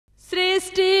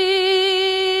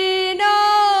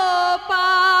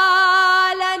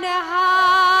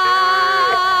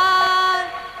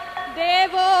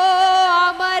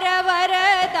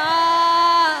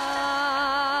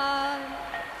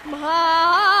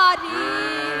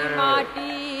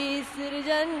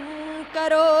पालन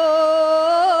करो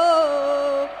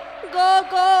गो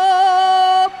गो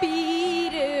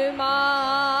पीर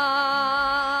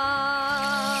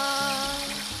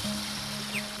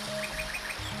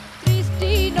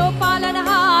सृष्टिनो पालन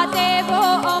हाथे वो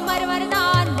अमर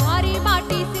वरदान मारी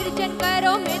माटी सिर्जन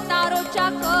करो मैं तारो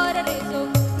चाकर रे सो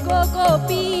गो गो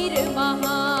पीर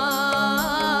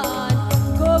महान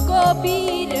गो गो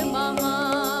पीर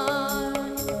महान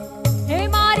हे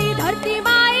मारी धरती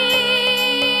माई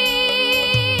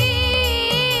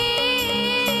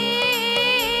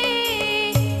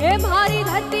हे मारी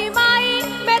धरती माई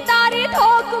मैं तारी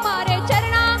ठोक मारे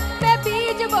चरना पे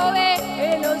बीज बोवे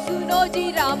हेलो सुनो जी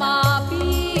रामा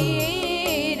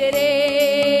पीर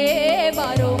रे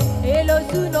मारो हेलो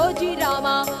सुनो जी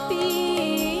रामा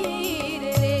पीर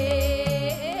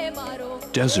रे मारो.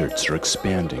 Deserts are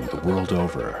expanding the world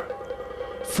over.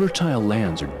 Fertile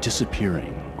lands are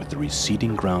disappearing with the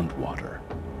receding groundwater.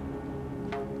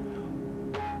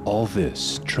 All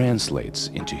this translates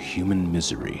into human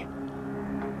misery.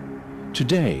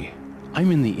 Today,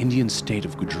 I'm in the Indian state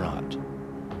of Gujarat.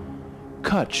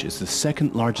 Kutch is the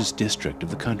second largest district of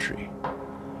the country.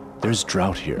 There's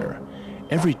drought here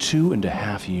every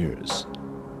 2.5 years.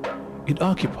 It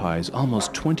occupies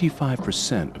almost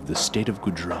 25% of the state of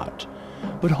Gujarat,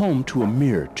 but home to a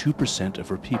mere 2% of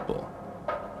her people.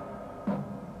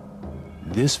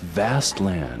 This vast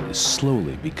land is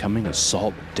slowly becoming a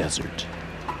salt desert.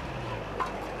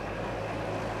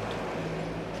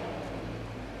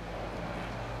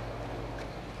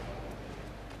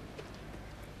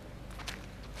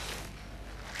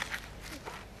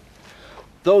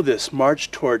 Though this march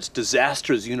towards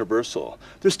disaster is universal,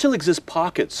 there still exist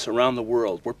pockets around the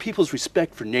world where people's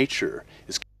respect for nature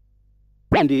is.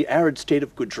 In the arid state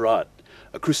of Gujarat,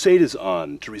 a crusade is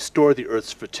on to restore the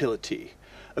earth's fertility,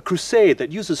 a crusade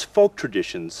that uses folk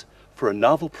traditions for a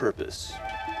novel purpose.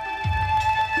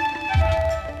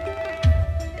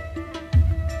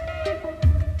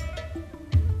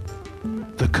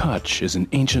 The Kutch is an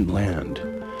ancient land,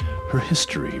 her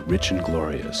history rich and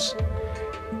glorious.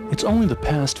 It's only the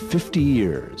past 50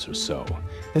 years or so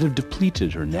that have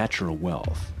depleted her natural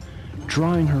wealth,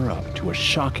 drawing her up to a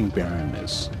shocking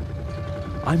barrenness.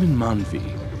 I'm in Manvi,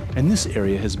 and this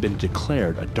area has been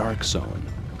declared a dark zone.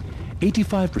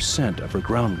 85% of her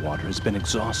groundwater has been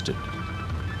exhausted.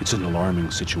 It's an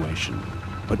alarming situation,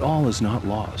 but all is not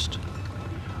lost.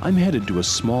 I'm headed to a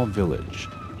small village,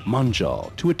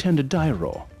 Manjal, to attend a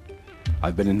dairo.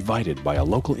 I've been invited by a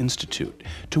local institute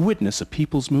to witness a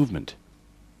people's movement.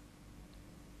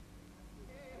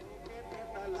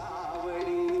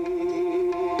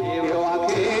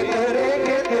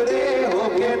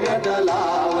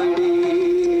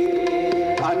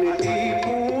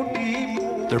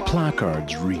 Their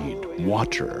placards read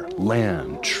water,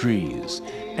 land, trees,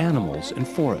 animals, and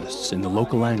forests in the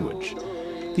local language.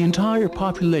 The entire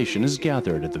population is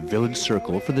gathered at the village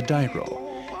circle for the dairo,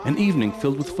 an evening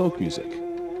filled with folk music.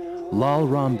 Lal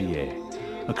Rambiye,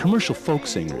 a commercial folk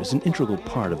singer, is an integral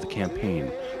part of the campaign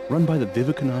run by the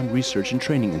Vivekanand Research and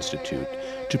Training Institute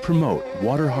to promote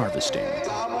water harvesting.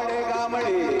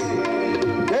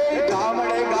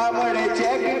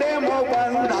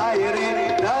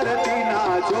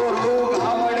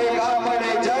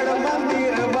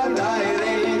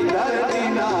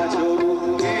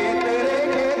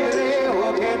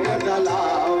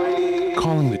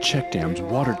 Calling the check dams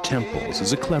water temples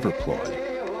is a clever ploy.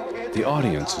 The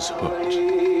audience is hooked.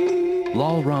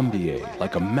 Lal Rambiye,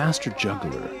 like a master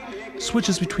juggler,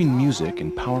 switches between music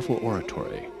and powerful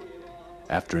oratory.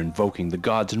 After invoking the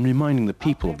gods and reminding the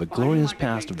people of the glorious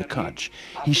past of the Kutch,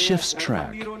 he shifts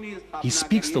track. He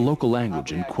speaks the local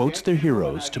language and quotes their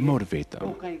heroes to motivate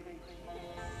them.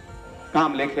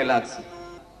 काम लेखेला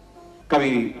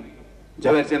कवि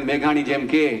ઝવેરચંદ મેઘાણી જેમ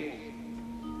કે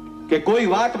કોઈ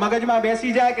વાત મગજમાં બેસી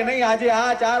જાય કે નહીં આજે આ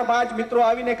 4-5 મિત્રો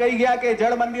આવીને કહી ગયા કે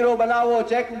જળ મંદિરો બનાવો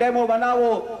ચેક ડેમો બનાવો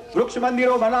વૃક્ષ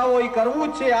મંદિરો બનાવો ઈ કરવું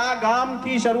જ છે આ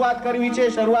ગામથી શરૂઆત કરવી છે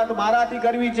શરૂઆત મારાથી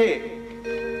કરવી છે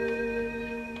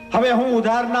હવે હું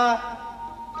ઉધારના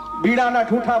બીડાના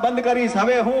ઠૂઠા બંધ કરીશ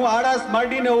હવે હું આળસ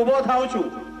મરડીને ઊભો થાઉં છું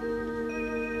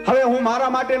હવે હું મારા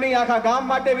માટે નહીં આખા ગામ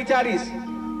માટે વિચારીશ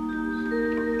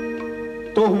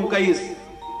તો હું કહીશ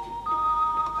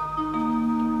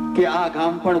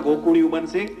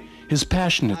His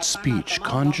passionate speech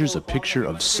conjures a picture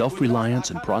of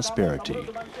self-reliance and prosperity.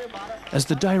 As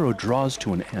the dairo draws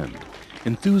to an end,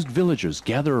 enthused villagers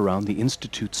gather around the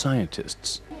institute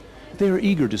scientists. They are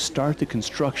eager to start the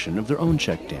construction of their own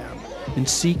check dam and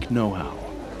seek know-how.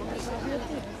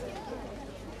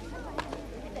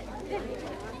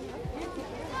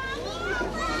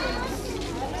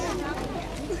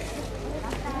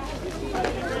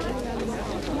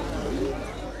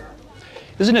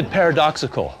 Isn't it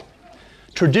paradoxical?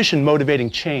 Tradition motivating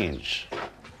change.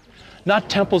 Not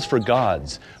temples for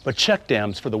gods, but check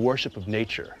dams for the worship of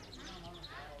nature.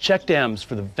 Check dams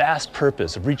for the vast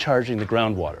purpose of recharging the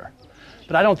groundwater.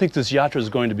 But I don't think this yatra is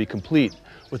going to be complete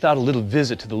without a little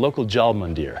visit to the local Jal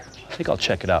Mandir. I think I'll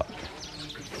check it out.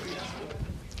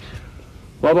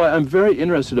 Baba, I'm very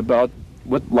interested about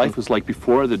what life was like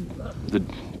before the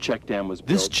check dam was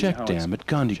built. This check dam at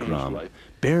Gandhigram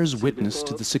bears witness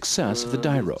to the success of the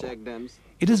Dairo.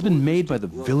 It has been made by the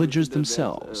villagers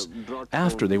themselves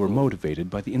after they were motivated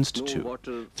by the Institute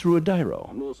through a Dairo.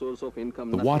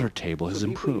 The water table has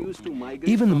improved.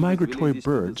 Even the migratory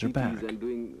birds are back.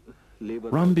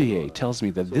 Rambiye tells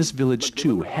me that this village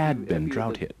too had been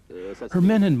drought hit. Her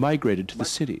men had migrated to the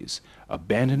cities,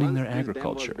 abandoning their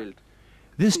agriculture.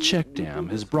 This check dam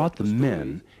has brought the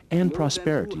men and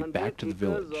prosperity back to the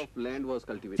village.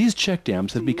 These check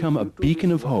dams have become a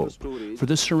beacon of hope for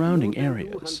the surrounding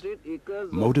areas.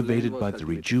 Motivated by the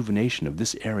rejuvenation of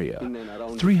this area,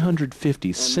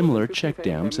 350 similar check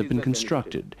dams have been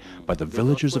constructed by the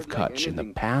villagers of Kutch in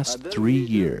the past 3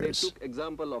 years.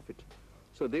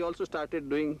 So they also started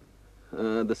doing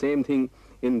the same thing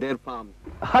in their farm.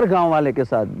 हर गांव वाले के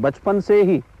साथ बचपन से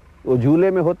ही वो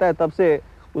झूले में होता है, तब से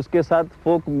उसके साथ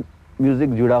फोक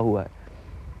म्यूजिक जुड़ा हुआ है.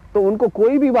 तो उनको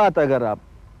कोई भी बात अगर आप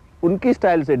उनकी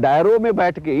स्टाइल से डायरो में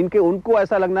बैठ के उनको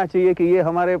ऐसा लगना चाहिए कि ये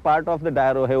हमारे पार्ट ऑफ द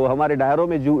डायरो है, वो हमारे डायरो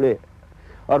में जुड़े,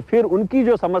 और फिर उनकी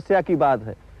जो समस्या की बात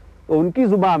है वो उनकी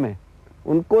जुबान में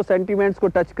उनको सेंटिमेंट्स को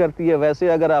टच करती है. वैसे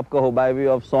अगर आप कहो by way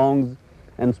of songs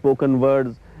and spoken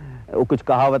words, वो कुछ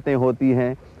कहावतें होती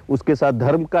हैं, उसके साथ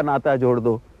धर्म का नाता जोड़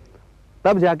दो,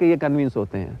 तब जाके ये कन्विंस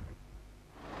होते हैं.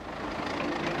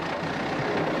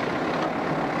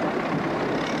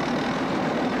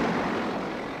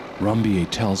 Rambiye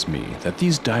tells me that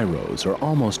these dairos are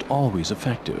almost always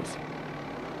effective.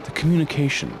 The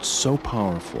communication is so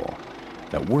powerful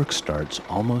that work starts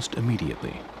almost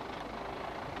immediately.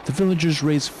 The villagers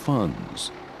raise funds,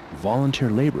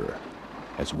 volunteer labor,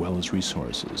 as well as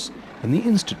resources, and the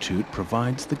Institute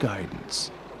provides the guidance.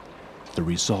 The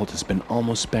result has been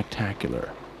almost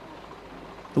spectacular.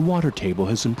 The water table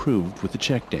has improved with the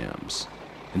check dams,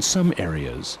 in some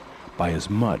areas by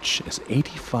as much as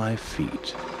 85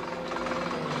 feet.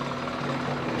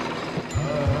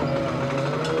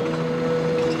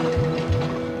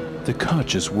 The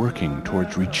Kutch is working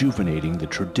towards rejuvenating the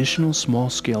traditional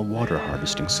small-scale water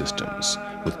harvesting systems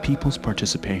with people's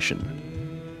participation.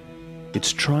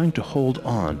 It's trying to hold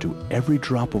on to every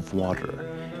drop of water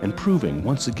and proving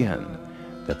once again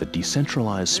that the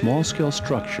decentralized small-scale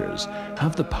structures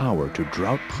have the power to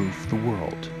drought-proof the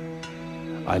world.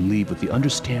 I leave with the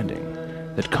understanding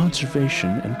that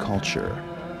conservation and culture,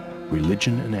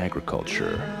 religion and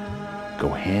agriculture, go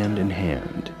hand in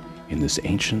hand in this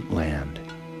ancient land.